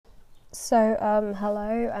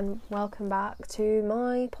Hello and welcome back to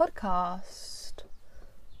my podcast,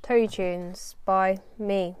 Toady Tunes by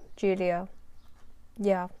me, Julia.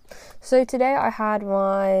 So today I had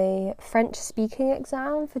my French speaking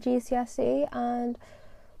exam for GCSE, and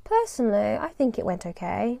personally, I think it went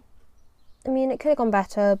okay. I mean, it could have gone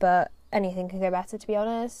better, but anything could go better, to be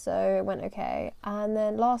honest, so it went okay. And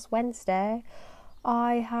then last Wednesday,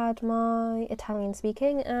 I had my Italian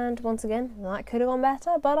speaking, and once again, that could have gone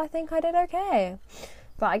better, but I think I did okay.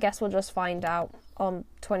 But I guess we'll just find out on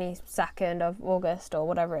 22nd of August or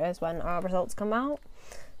whatever it is when our results come out.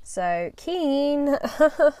 So, keen!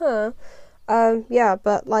 But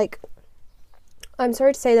I'm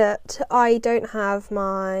sorry to say that I don't have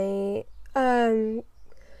my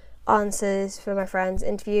answers for my friend's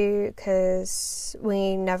interview because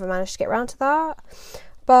we never managed to get around to that.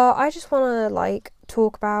 But I just want to,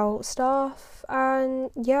 talk about stuff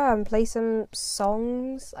and play some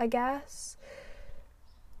songs, I guess.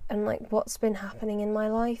 And, what's been happening in my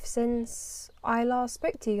life since I last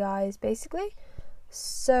spoke to you guys, basically.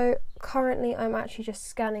 So, currently I'm actually just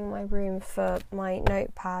scanning my room for my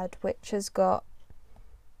notepad, which has got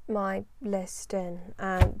my list in.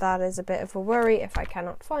 And that is a bit of a worry if I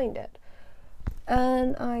cannot find it.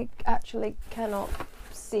 And I actually cannot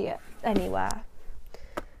see it anywhere.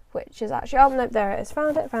 Which is actually, there it is,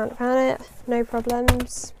 found it, no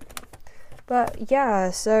problems. But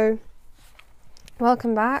so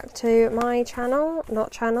welcome back to my channel,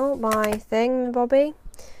 my thing, Bobby.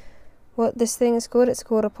 What this thing is called, it's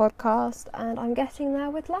called a podcast, and I'm getting there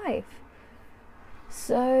with life.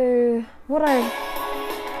 So,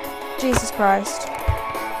 Jesus Christ.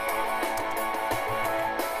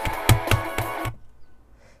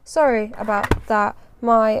 Sorry about that.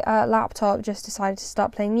 My laptop just decided to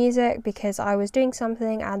start playing music because I was doing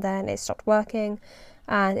something and then it stopped working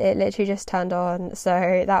and it literally just turned on.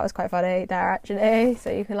 So that was quite funny there, actually. So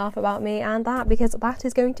you can laugh about me and that, because that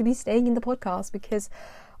is going to be staying in the podcast because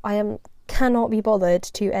I cannot be bothered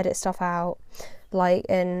to edit stuff out. Like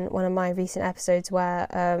in one of my recent episodes where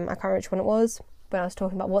I can't remember which one it was, when I was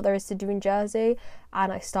talking about what there is to do in Jersey,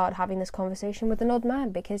 and I started having this conversation with an odd man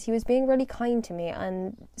because he was being really kind to me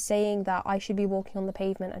and saying that I should be walking on the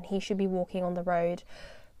pavement and he should be walking on the road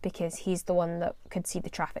because he's the one that could see the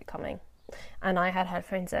traffic coming. And I had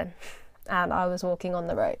headphones in and I was walking on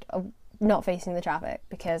the road, not facing the traffic,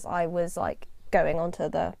 because I was going onto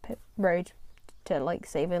the road to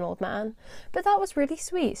save an old man. But that was really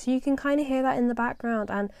sweet, so you can kind of hear that in the background.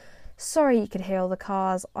 And sorry you could hear all the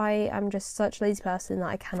cars. I am just such a lazy person that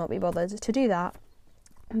I cannot be bothered to do that.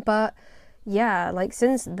 But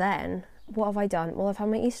since then, what have I done? Well, I've had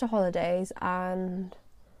my Easter holidays and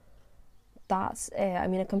that's it. I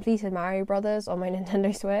mean, I completed Mario Brothers on my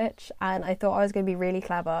Nintendo Switch, and I thought I was going to be really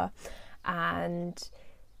clever and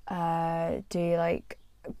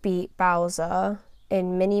beat Bowser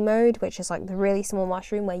in mini mode, which is the really small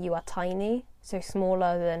mushroom where you are tiny, so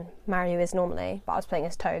smaller than Mario is normally. But I was playing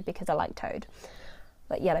as Toad because I like Toad,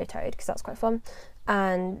 yellow Toad, because that's quite fun.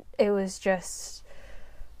 And it was just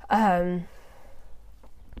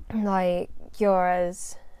you're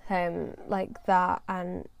as him like that,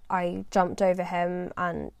 and I jumped over him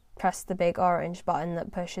and pressed the big orange button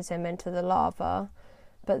that pushes him into the lava.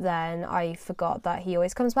 But then I forgot that he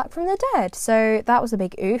always comes back from the dead. So that was a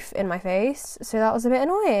big oof in my face. So that was a bit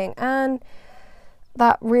annoying. And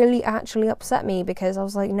that really actually upset me because I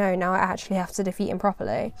was like, no, now I actually have to defeat him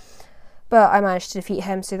properly. But I managed to defeat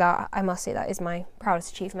him, so that, I must say, that is my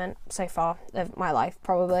proudest achievement so far of my life,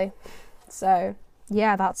 probably. So,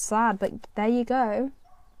 that's sad, but there you go.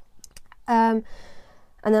 And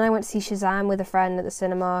then I went to see Shazam with a friend at the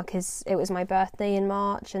cinema because it was my birthday in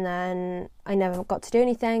March, and then I never got to do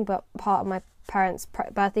anything, but part of my parents'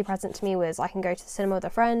 birthday present to me was I can go to the cinema with a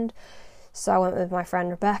friend. So I went with my friend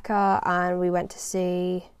Rebecca, and we went to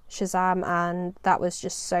see Shazam, and that was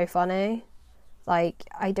just so funny. I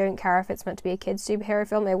don't care if it's meant to be a kid's superhero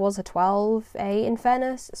film. It was a 12A in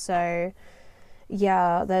fairness, so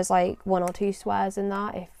there's 1 or 2 swears in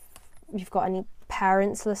that. If you've got any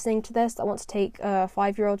parents listening to this that want to take a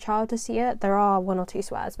 5-year-old child to see it, there are 1 or 2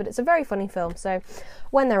 swears, but it's a very funny film, so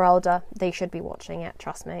when they're older they should be watching it.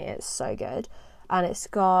 Trust me, it's so good. And it's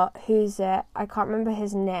got, I can't remember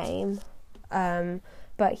his name,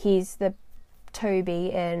 but he's the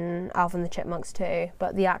Toby in Alvin the Chipmunks 2,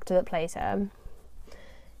 but the actor that plays him,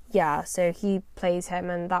 so he plays him,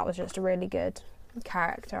 and that was just a really good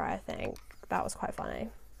character. I think that was quite funny.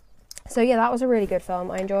 So that was a really good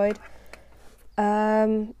film. I enjoyed.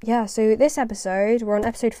 So this episode, we're on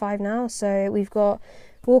episode 5 now, so we've got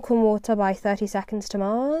Walk on Water by 30 Seconds to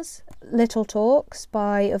Mars, Little Talks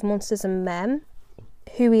by Of Monsters and Men,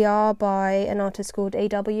 Who We Are by an artist called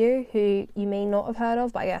AW, who you may not have heard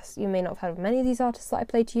of, but I guess you may not have heard of many of these artists that I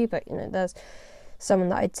played to you, but there's someone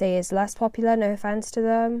that I'd say is less popular, no offence to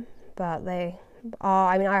them, but they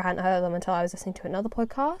are. I mean, I hadn't heard of them until I was listening to another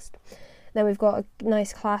podcast. Then we've got a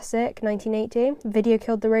nice classic, 1980, Video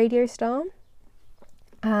Killed the Radio Star,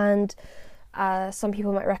 and some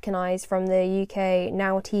people might recognise from the UK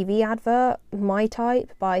Now TV advert, My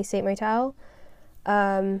Type by Saint Motel.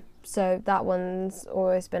 So that one's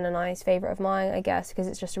always been a nice favourite of mine, I guess, because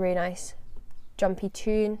it's just a really nice jumpy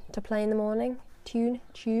tune to play in the morning. Tune,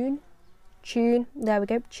 there we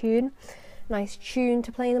go, tune. Nice tune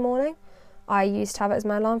to play in the morning. I used to have it as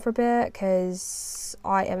my alarm for a bit because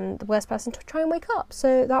I am the worst person to try and wake up,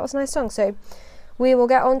 so that was a nice song. So we will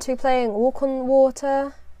get on to playing Walk on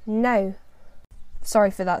Water now.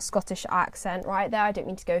 Sorry for that Scottish accent right there, I don't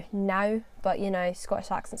mean to go now, but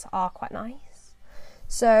Scottish accents are quite nice.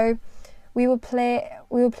 So we will play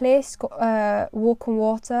Walk on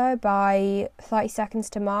Water by 30 Seconds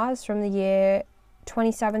to Mars from the year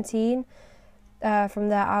 2017, from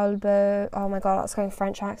their album, oh my god, that's going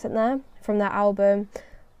French accent there, from their album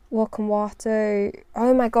Walk on Water,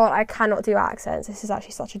 oh my god, I cannot do accents, this is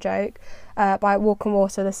actually such a joke, by Walk on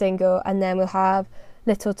Water, the single, and then we'll have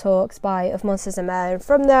Little Talks by Of Monsters and Men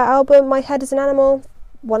from their album My Head is an Animal,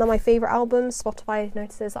 one of my favourite albums. Spotify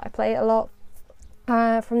notices that I play it a lot.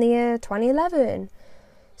 From the year 2011.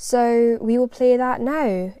 So we will play that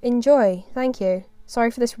now. Enjoy. Thank you. Sorry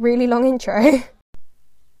for this really long intro.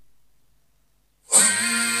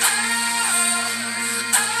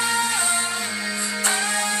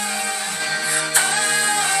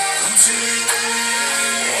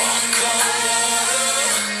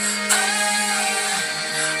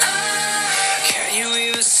 Can you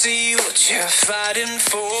even see what you're fighting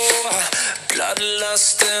for?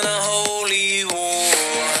 Bloodlust and a holy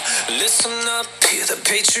war. Listen up, hear the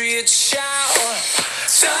patriots shout.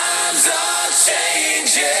 Times are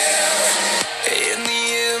changing. In the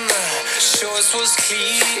end, the choice was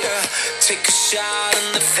clear. Take a shot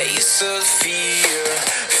in the face of fear.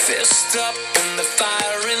 Fist up in the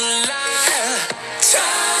firing line.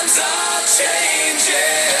 Times are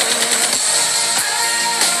changing.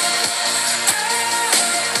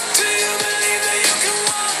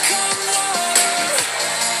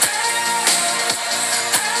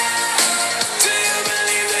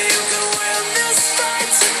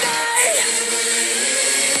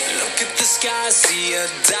 See a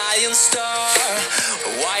dying star,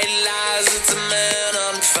 white lies, it's a man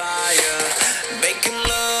on fire, making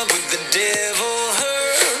love with the devil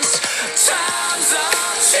hurts. Times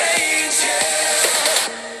are changing.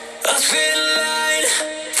 A thin line,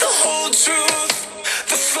 the whole truth,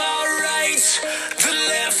 the far right, the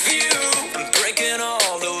left view, breaking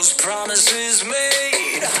all those promises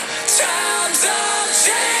made. Times are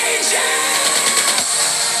changing.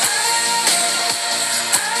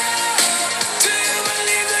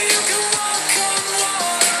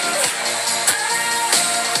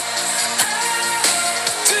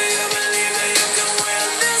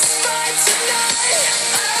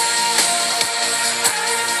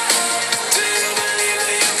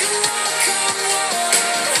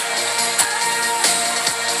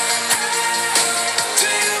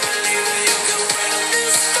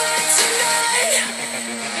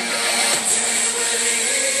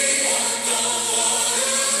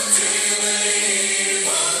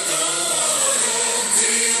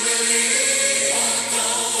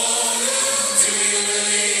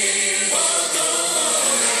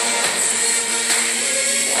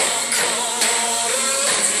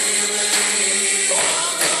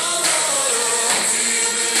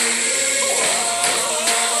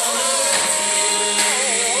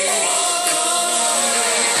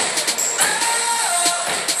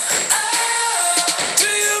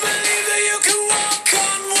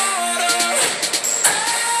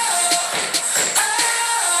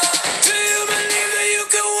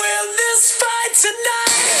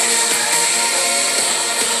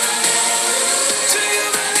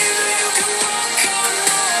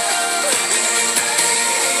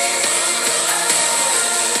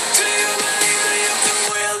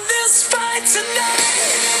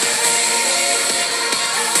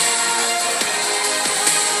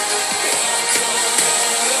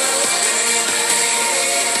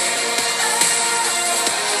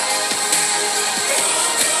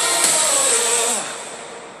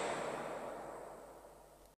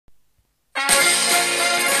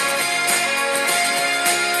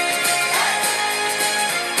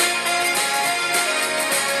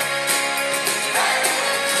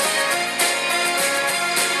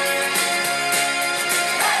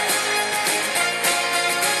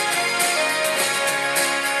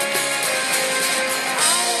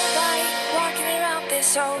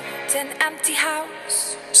 empty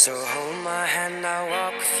house. So hold my hand, I'll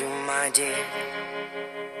walk with you, my dear.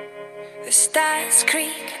 The stars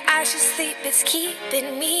creak as you sleep, it's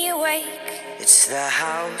keeping me awake. It's the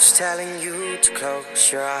house telling you to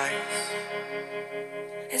close your eyes.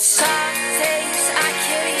 And some days I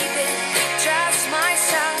can't even trust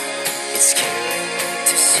myself. It's killing me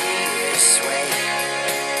to see this way.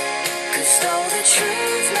 'Cause though the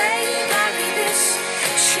truth may vary, this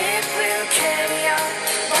ship will carry our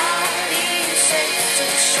bodies safe to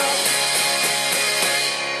shore.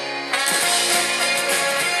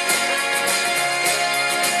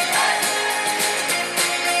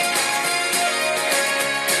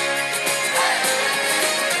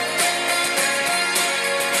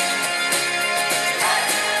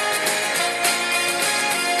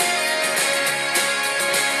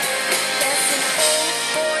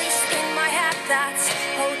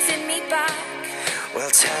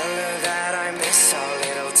 Tell her that I miss our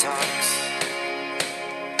little talks.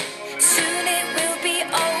 Soon it will be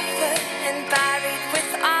over and buried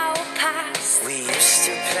with our past. We used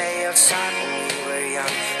to play outside when we were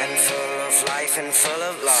young and full of life and full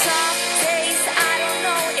of love. Some days I don't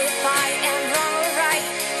know if I am wrong or right.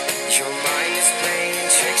 Your mind is playing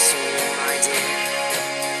tricks on you, my dear.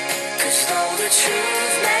 'Cause though the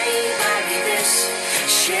truth may vary, this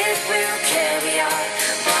ship will carry our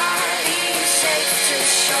bodies safe to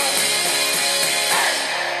shore.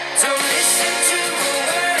 Don't listen to a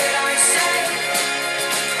word I say.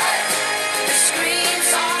 The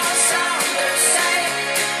screams all sound the same.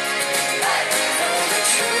 Though the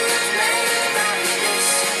truth may vary, this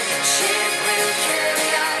ship will carry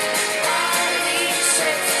our bodies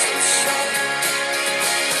safe to shore.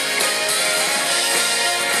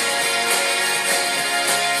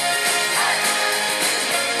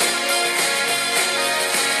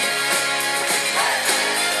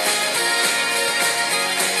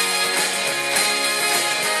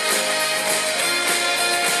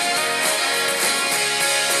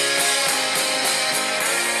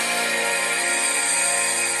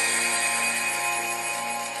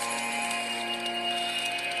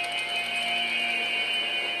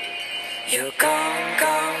 You're gone,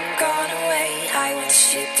 gone, gone away. I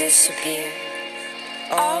watched you disappear.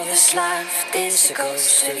 All that's left is a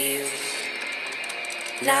ghost of you.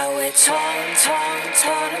 Now we're torn, torn,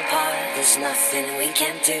 torn apart. There's nothing we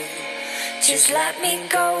can do. Just let me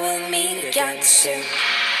go, we'll meet again soon.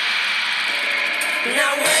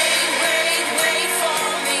 Now wait, wait, wait for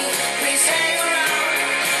me. Please hang around.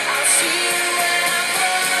 I'll see you when I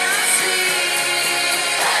fall asleep.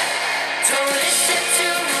 Don't listen to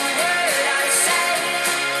a word I say.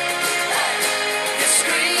 The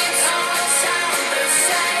screams all sound the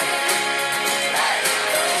same.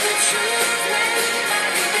 Though the truth may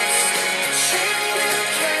vary, this ship will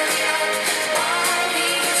carry our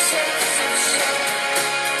bodies safe to shore.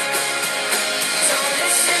 Don't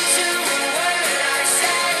listen to a word I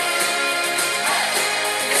say.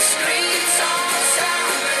 The screams all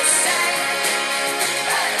sound the same.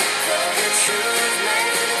 Though the truth may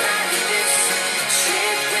vary, this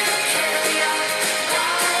ship will carry our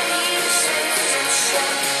bodies safe to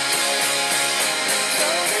shore.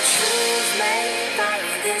 Though the truth may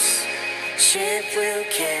vary, this ship will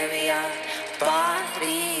carry our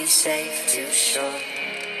bodies safe to shore.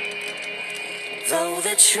 Though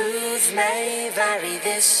the truth may vary,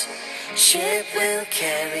 this ship will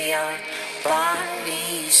carry our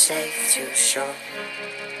bodies safe to shore.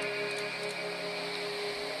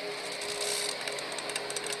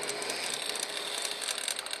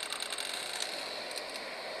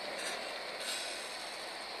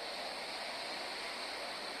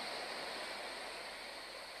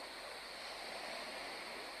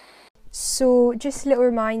 So just a little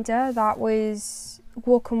reminder, that was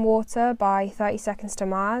Walk on Water by 30 Seconds to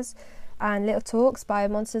Mars and Little Talks by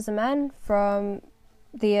Monsters and Men from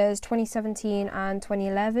the years 2017 and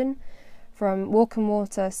 2011, from Walk on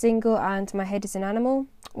Water single and My Head is an Animal.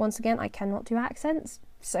 Once again, I cannot do accents,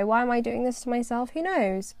 so why am I doing this to myself? Who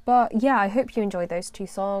knows? But yeah, I hope you enjoyed those two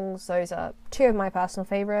songs. Those are two of my personal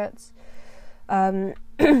favourites.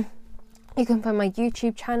 You can find my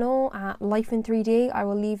YouTube channel at Life in 3D. I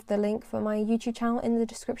will leave the link for my YouTube channel in the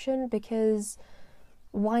description because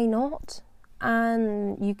why not?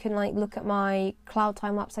 And you can look at my cloud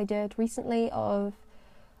time lapse I did recently of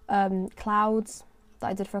clouds that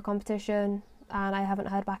I did for a competition, and I haven't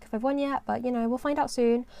heard back if I've won yet, but we'll find out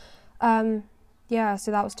soon. Yeah,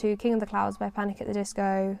 so that was to King of the Clouds by Panic at the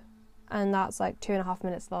Disco, and that's 2.5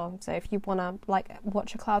 minutes long. So if you want to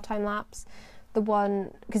watch a cloud time lapse, the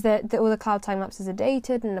one, because all the cloud time lapses are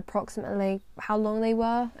dated and approximately how long they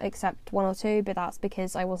were, except one or two, but that's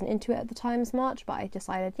because I wasn't into it at the time as much, but I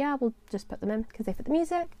decided, yeah, we'll just put them in because they fit the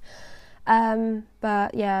music.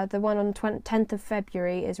 But yeah, the one on 10th of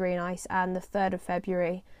February is really nice, and the 3rd of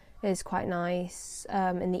February is quite nice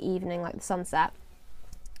in the evening, like the sunset.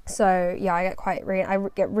 So yeah, I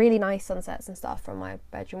get really nice sunsets and stuff from my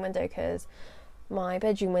bedroom window, because my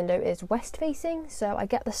bedroom window is west facing, so I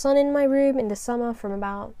get the sun in my room in the summer from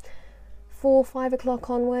about 4-5 o'clock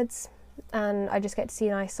onwards, and I just get to see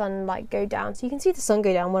a nice sun like go down. So you can see the sun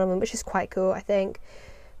go down one of them, which is quite cool, I think.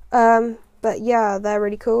 But yeah, they're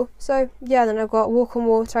really cool. So yeah, then I've got Walk on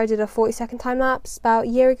Water. I did a 40-second time lapse about a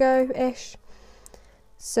year ago ish.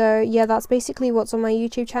 So yeah, that's basically what's on my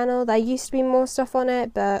YouTube channel. There used to be more stuff on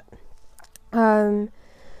it, but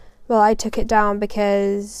well, I took it down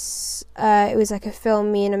because it was like a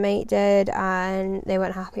film me and a mate did, and they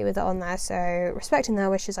weren't happy with it on there. So respecting their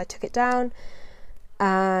wishes, I took it down,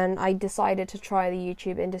 and I decided to try the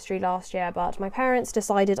YouTube industry last year, but my parents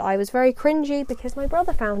decided I was very cringy because my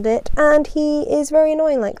brother found it, and he is very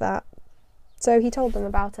annoying like that. So he told them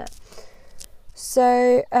about it.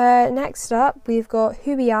 So next up, we've got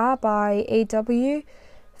Who We Are by AW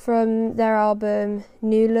from their album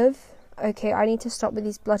New Love. Okay, I need to stop with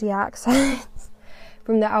these bloody accents.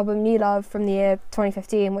 From their album New Love from the year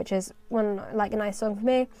 2015, which is a nice song for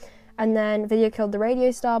me. And then Video Killed the Radio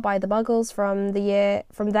Star by The Buggles from their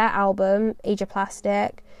album Age of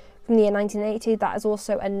Plastic from the year 1980. That is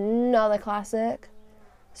also another classic.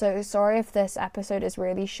 So sorry if this episode is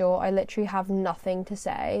really short. I literally have nothing to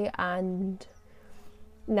say, and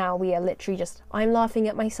now we are literally just, I'm laughing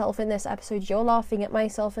at myself in this episode, you're laughing at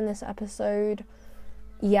myself in this episode.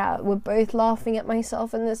 Yeah, we're both laughing at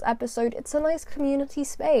myself in this episode. It's a nice community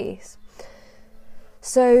space.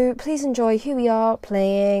 So please enjoy Who We Are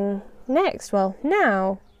playing next. Well,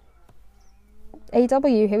 now. AW,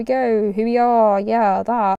 here we go. Who We Are, yeah,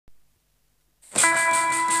 that.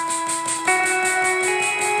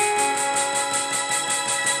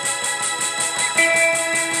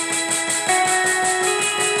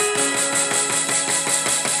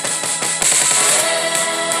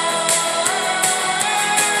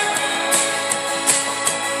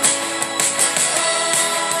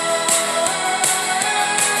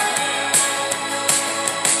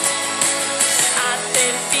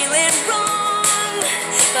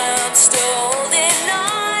 Still holding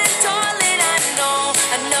on, darling, I know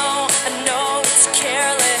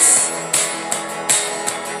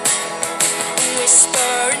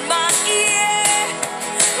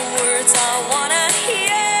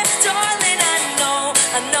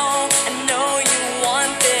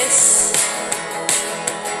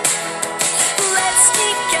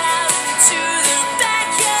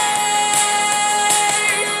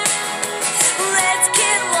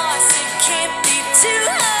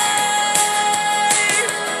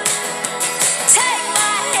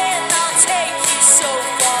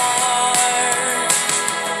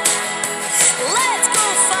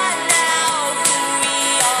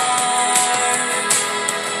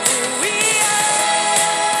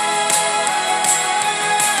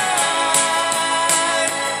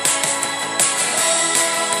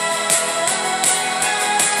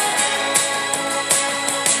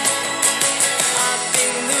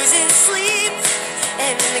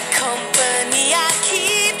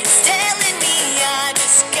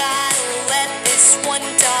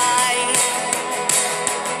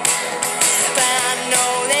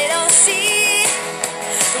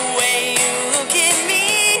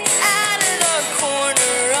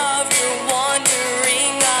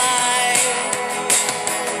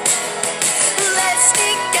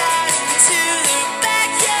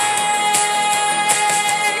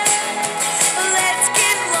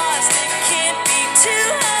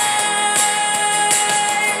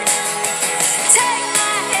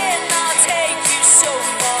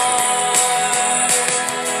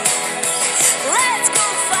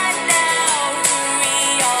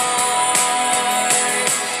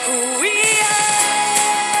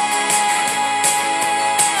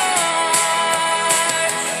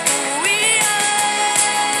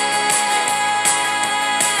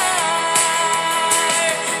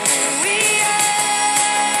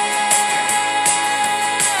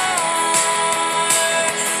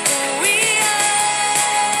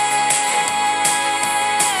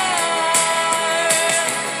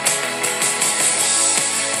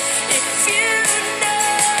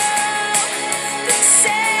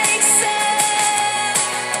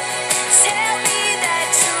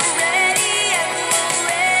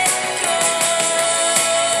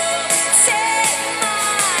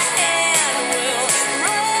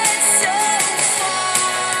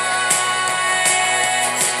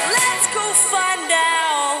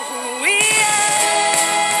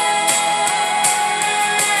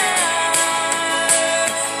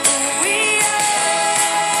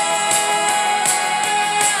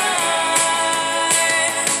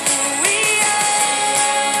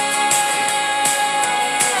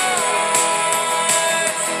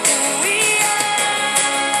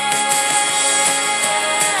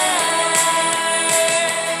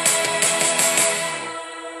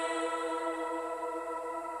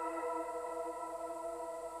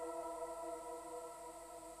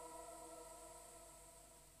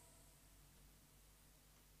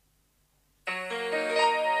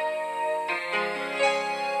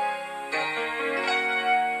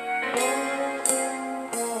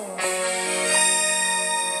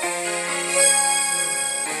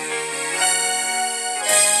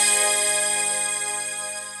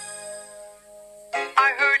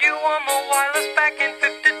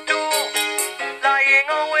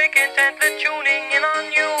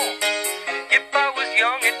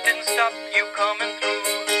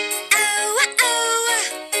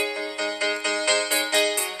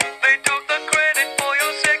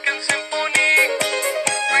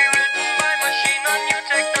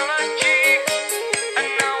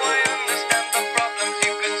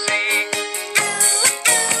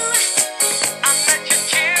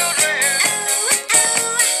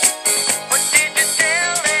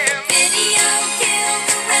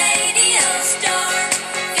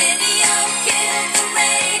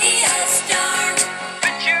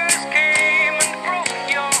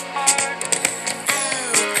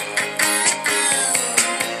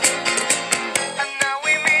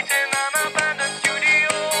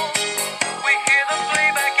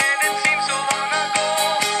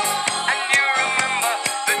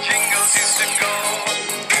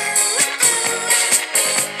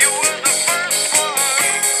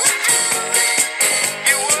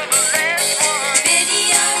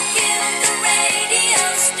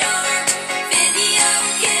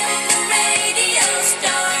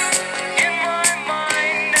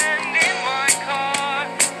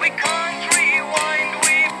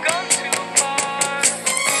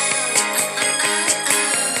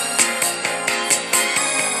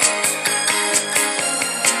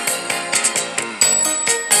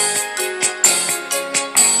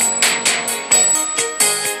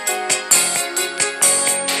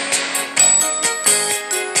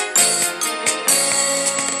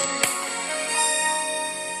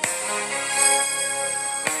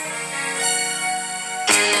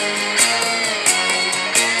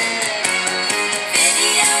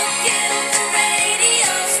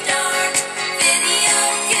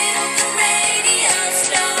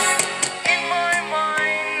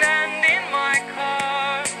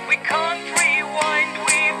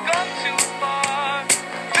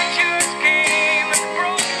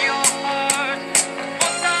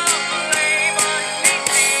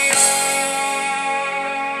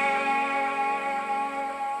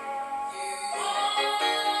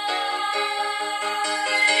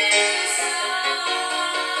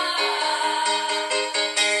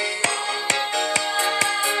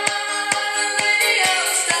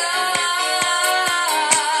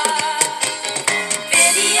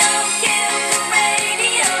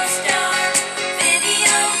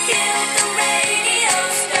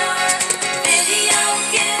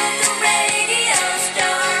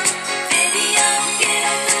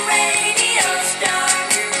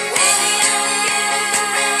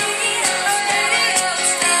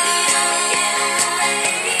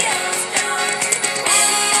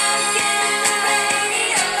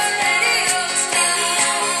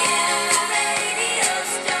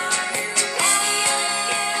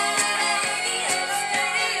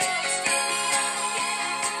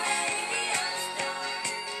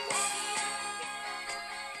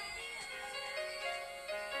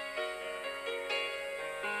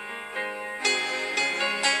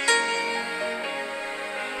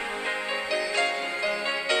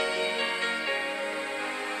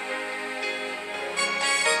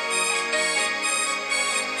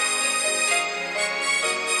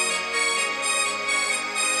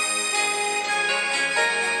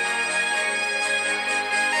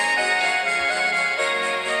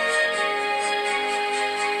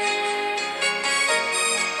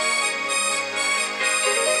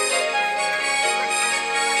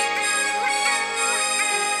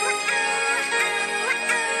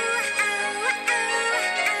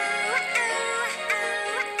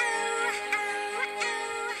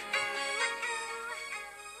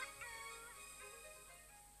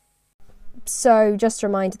So just a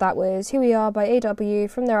reminder, that was Who We Are by AW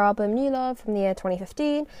from their album New Love from the year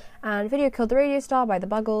 2015, and Video Killed the Radio Star by The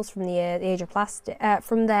Buggles from the year The Age of Plastic,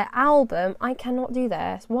 from their album, I cannot do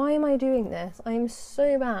this, why am I doing this, I'm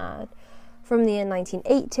so bad, from the year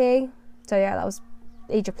 1980. So yeah, that was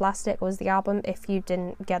Age of Plastic was the album, if you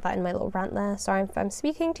didn't get that in my little rant there. Sorry if I'm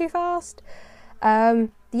speaking too fast.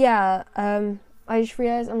 I just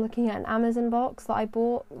realised I'm looking at an Amazon box that I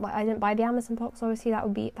bought. Like, I didn't buy the Amazon box, obviously. That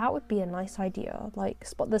would be a nice idea. Like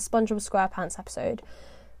the SpongeBob SquarePants episode,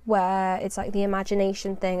 where it's like the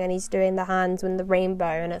imagination thing, and he's doing the hands with the rainbow,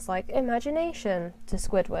 and it's like imagination to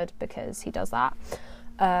Squidward because he does that.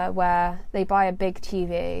 Where they buy a big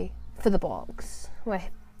TV for the box, where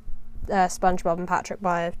SpongeBob and Patrick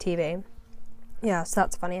buy a TV. Yeah, so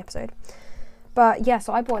that's a funny episode. But yeah,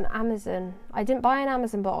 so I bought an Amazon. I didn't buy an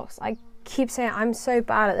Amazon box. I keep saying I'm so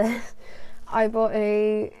bad at this. I bought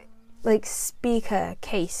a speaker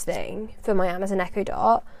case thing for my Amazon Echo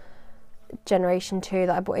Dot Generation 2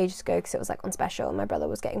 that I bought ages ago because it was like on special, and my brother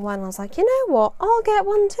was getting one, and I was like, you know what, I'll get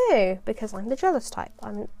one too, because I'm the jealous type.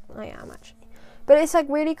 I am actually. But it's like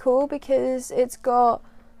really cool because it's got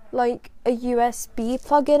like a USB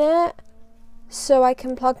plug in it, so I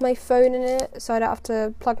can plug my phone in it, so I don't have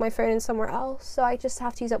to plug my phone in somewhere else. So I just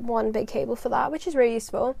have to use up one big cable for that, which is really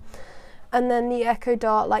useful. And then the Echo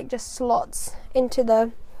Dot just slots into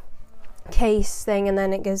the case thing, and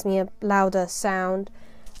then it gives me a louder sound.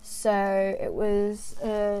 So it was,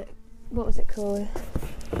 what was it called?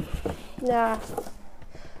 Yeah.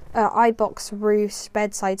 iBox Roost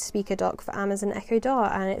bedside speaker dock for Amazon Echo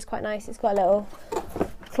Dot, and it's quite nice. It's got a little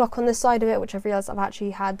clock on the side of it, which I've realised I've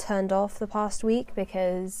actually had turned off the past week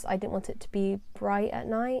because I didn't want it to be bright at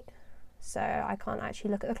night, so I can't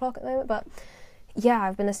actually look at the clock at the moment. But yeah,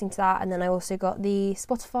 I've been listening to that, and then I also got the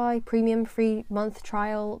Spotify premium free month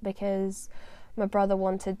trial because my brother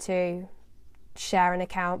wanted to share an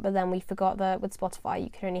account, but then we forgot that with Spotify you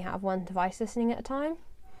can only have one device listening at a time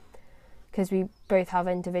because we both have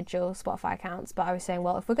individual Spotify accounts. But I was saying,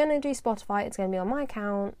 well, if we're going to do Spotify, it's going to be on my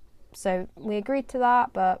account. So we agreed to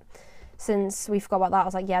that, but since we forgot about that, I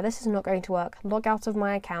was like, yeah, this is not going to work. Log out of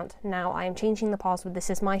my account. Now I am changing the password. This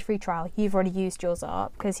is my free trial. You've already used yours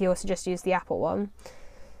up, because he also just used the Apple one.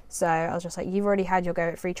 So I was just like, you've already had your go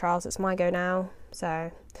at free trials. It's my go now.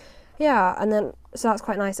 So yeah, and then, so that's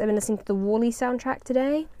quite nice. I've been listening to the WALL-E soundtrack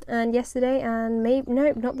today and yesterday, and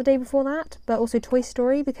not the day before that, but also Toy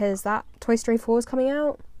Story, because that Toy Story 4 is coming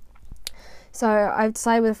out. So I've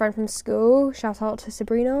decided with a friend from school, shout out to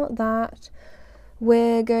Sabrina, that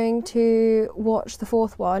we're going to watch the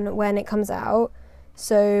fourth one when it comes out.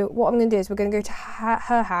 So what I'm going to do is we're going to go to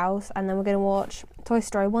her house, and then we're going to watch Toy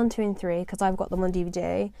Story 1, 2 and 3, because I've got them on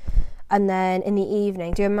DVD. And then in the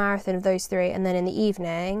evening, do a marathon of those three, and then in the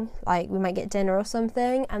evening, like, we might get dinner or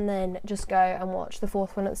something, and then just go and watch the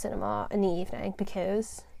fourth one at the cinema in the evening,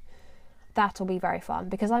 because that'll be very fun,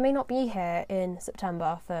 because I may not be here in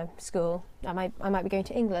September for school. I might be going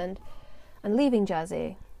to England and leaving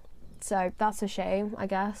Jersey, so that's a shame, I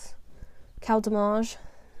guess. Quel dommage.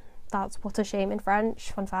 That's what a shame in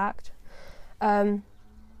French, fun fact.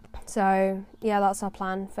 So yeah, that's our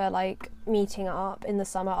plan for like meeting up in the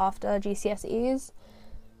summer after GCSEs,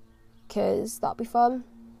 because that'll be fun.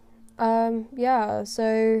 Yeah,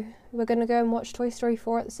 so we're gonna go and watch Toy Story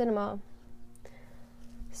 4 at the cinema.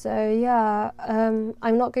 So yeah,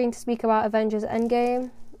 I'm not going to speak about Avengers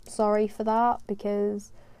Endgame, sorry for that,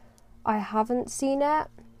 because I haven't seen it,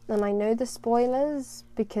 and I know the spoilers,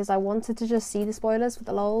 because I wanted to just see the spoilers for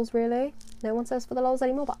the lols, really. No one says for the lols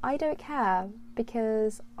anymore, but I don't care,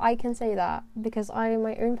 because I can say that, because I am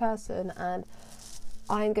my own person, and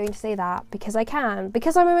I'm going to say that because I can,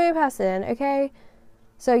 because I'm my own person, okay?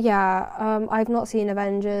 So yeah, I've not seen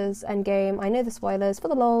Avengers Endgame. I know the spoilers for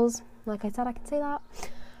the lols, like I said, I can say that.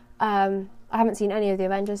 I haven't seen any of the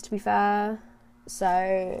Avengers, to be fair.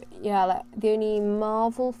 So yeah, like the only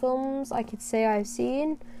Marvel films I could say I've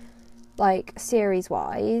seen, like series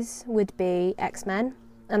wise, would be X-Men,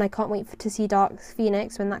 and I can't wait to see Dark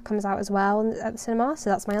Phoenix when that comes out as well at the cinema,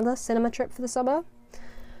 so that's my other cinema trip for the summer.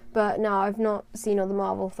 But no, I've not seen all the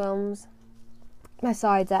Marvel films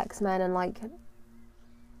besides X-Men and like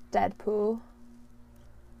Deadpool,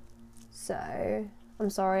 so I'm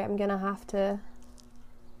sorry, I'm gonna have to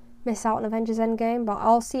miss out on Avengers Endgame, but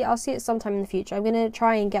I'll see it sometime in the future. I'm gonna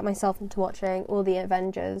try and get myself into watching all the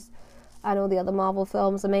Avengers and all the other Marvel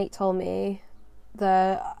films. A mate told me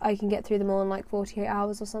that I can get through them all in like 48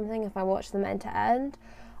 hours or something if I watch them end to end.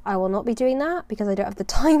 I will not be doing that because I don't have the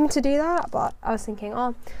time to do that, but I was thinking,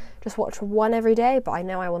 just watch one every day, but I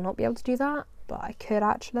know I will not be able to do that, but I could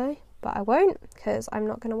actually, but I won't, because I'm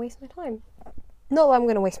not going to waste my time. Not that I'm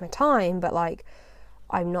going to waste my time, but like,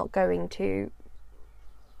 I'm not going to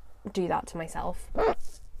do that to myself.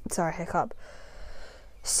 Sorry, hiccup.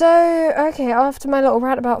 So, okay, after my little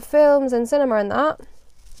rant about films and cinema and that,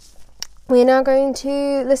 we're now going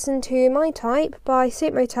to listen to My Type by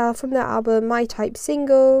Saint Motel from their album My Type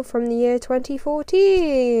Single from the year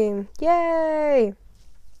 2014. Yay!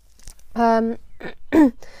 Hope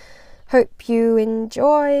you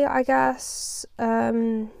enjoy, I guess.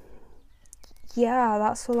 Yeah,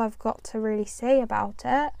 that's all I've got to really say about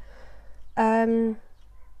it.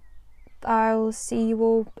 I'll see you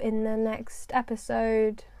all in the next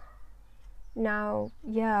episode. Now,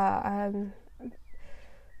 yeah, I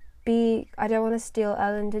don't want to steal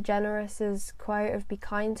Ellen DeGeneres' quote of be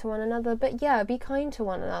kind to one another, but yeah, be kind to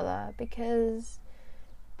one another, because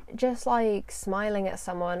just like smiling at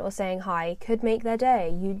someone or saying hi could make their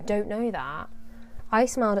day. You don't know that. I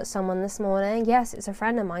smiled at someone this morning. Yes, it's a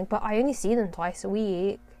friend of mine, but I only see them twice a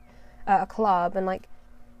week at a club, and like,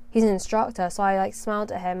 he's an instructor, so I like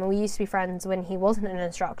smiled at him, and we used to be friends when he wasn't an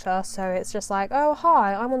instructor, so it's just like, oh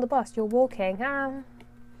hi, I'm on the bus, you're walking,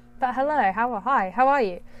 but hello, how are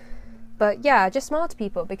you? But yeah, just smile to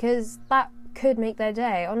people, because that could make their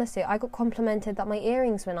day. Honestly, I got complimented that my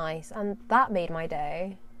earrings were nice, and that made my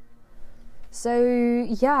day. So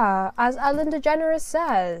yeah, as Ellen DeGeneres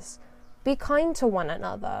says, be kind to one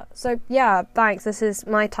another. So yeah, thanks. This is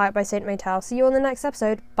My Type by Saint Motel. See you on the next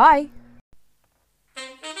episode. Bye.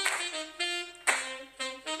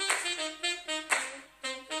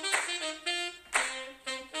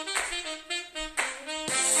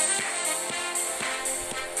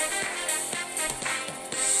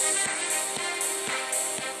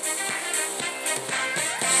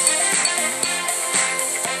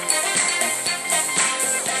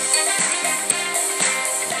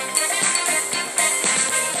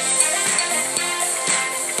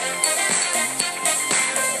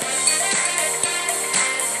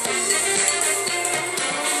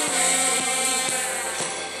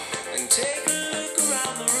 Take a look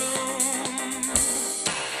around the room.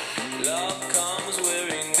 Love comes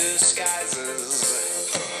wearing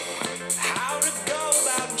disguises. How to go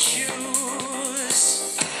about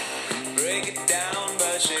shoes. Break it down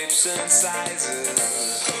by shapes and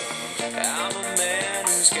sizes. I'm a man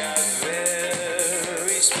who's got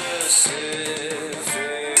very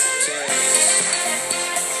specific taste.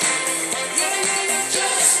 Yeah, you're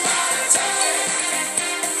just my type.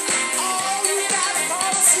 All you got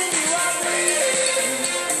falls in you are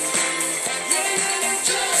real. Yeah, you're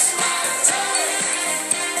just my type.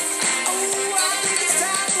 Oh, I think it's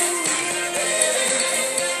time for me.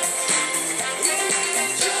 Yeah,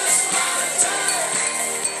 you're just my type.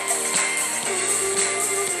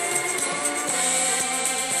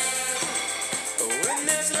 When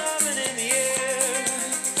there's loving in the air,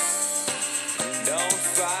 don't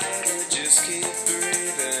fight it, just keep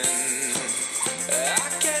breathing. I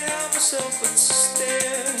can't help myself but